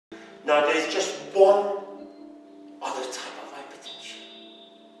Now there is just one other type of hypertension.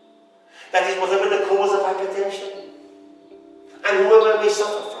 That is whatever the cause of hypertension, and whoever may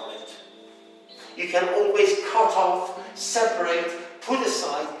suffer from it. You can always cut off, separate, put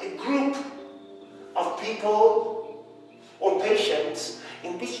aside a group of people or patients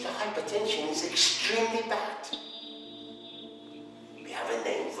in which the hypertension is extremely bad. We have a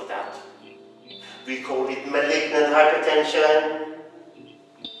name for that. We call it malignant hypertension.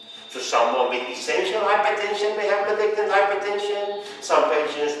 So someone with essential hypertension may have malignant hypertension. Some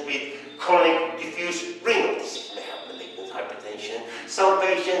patients with chronic diffuse renal disease may have malignant hypertension. Some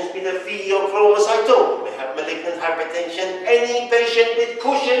patients with a pheocromocytoma may have malignant hypertension. Any patient with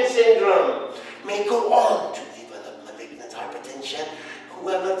Cushing's syndrome may go on to develop malignant hypertension,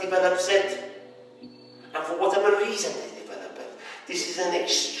 whoever develops it, and for whatever reason they develop it. This is an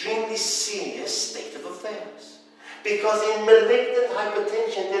extremely serious state of affairs. Because in malignant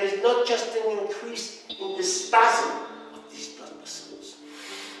hypertension, there is not just an increase in the spasm of these blood vessels,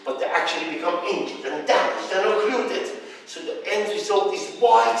 but they actually become injured and damaged and occluded. So the end result is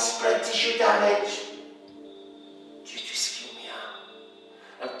widespread tissue damage due to ischemia.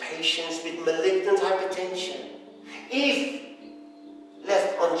 And patients with malignant hypertension, if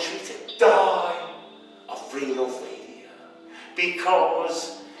left untreated, die of renal failure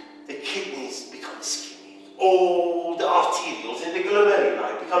because the kidneys become ischemic. All the arterioles in the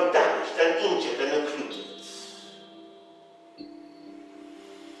glomeruli become damaged and injured and occluded.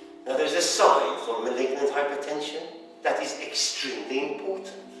 Now there's a sign for malignant hypertension that is extremely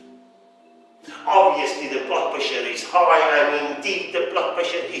important. Obviously the blood pressure is high, and indeed the blood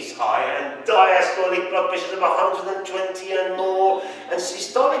pressure is high, and diastolic blood pressures of 120 and more, and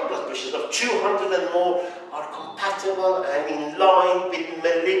systolic blood pressures of 200 and more are compatible and in line with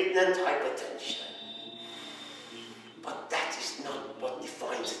malignant hypertension. But that is not what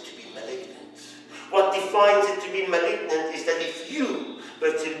defines it to be malignant. What defines it to be malignant is that if you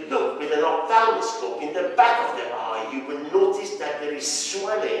were to look with an ophthalmoscope in the back of the eye, you will notice that there is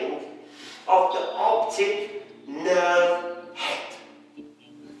swelling of the optic nerve head,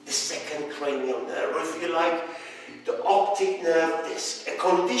 the second cranial nerve, or if you like, the optic nerve disc, a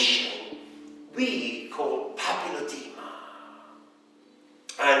condition we call papilledema.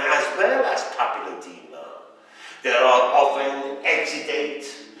 And as well as papilledema, there are often exudate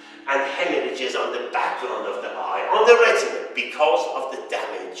and hemorrhages on the background of the eye, on the retina, because of the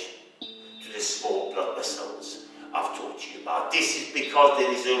damage to the small blood vessels I've told you about. This is because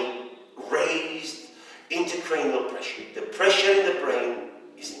there is a raised intracranial pressure. The pressure in the brain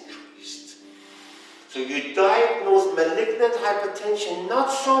is increased. So you diagnose malignant hypertension not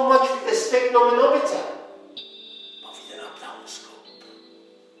so much with the sphygmomanometer, but with an ophthalmoscope.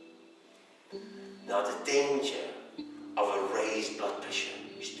 Now the danger of a raised blood pressure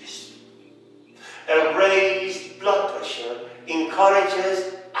is this. A raised blood pressure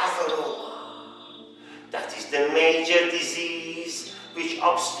encourages atheroma. That is the major disease which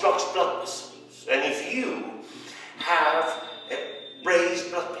obstructs blood vessels. And if you have a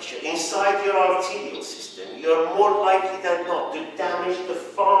raised blood pressure inside your arterial system, you're more likely than not to damage the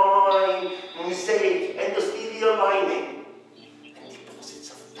fine mosaic endothelial lining, and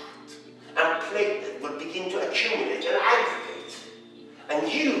deposits of fat and platelet will begin to accumulate and aggregate,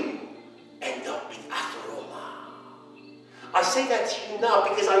 and you end up with atheroma. I say that to you now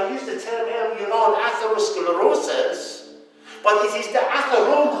because I used the term earlier on, atherosclerosis, but it is the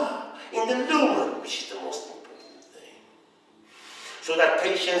atheroma in the lumen which is the most important thing. So that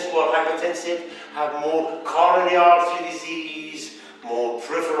patients who are hypertensive have more coronary artery disease, more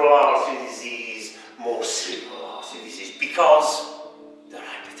peripheral artery disease, more cerebral artery disease, because they're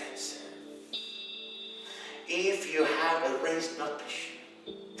hypertensive. If you have a raised blood pressure,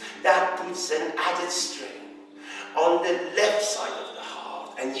 that puts an added strain on the left side of the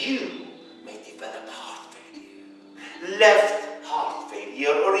heart, and you may develop heart failure. Left heart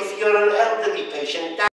failure, or if you're an elderly patient,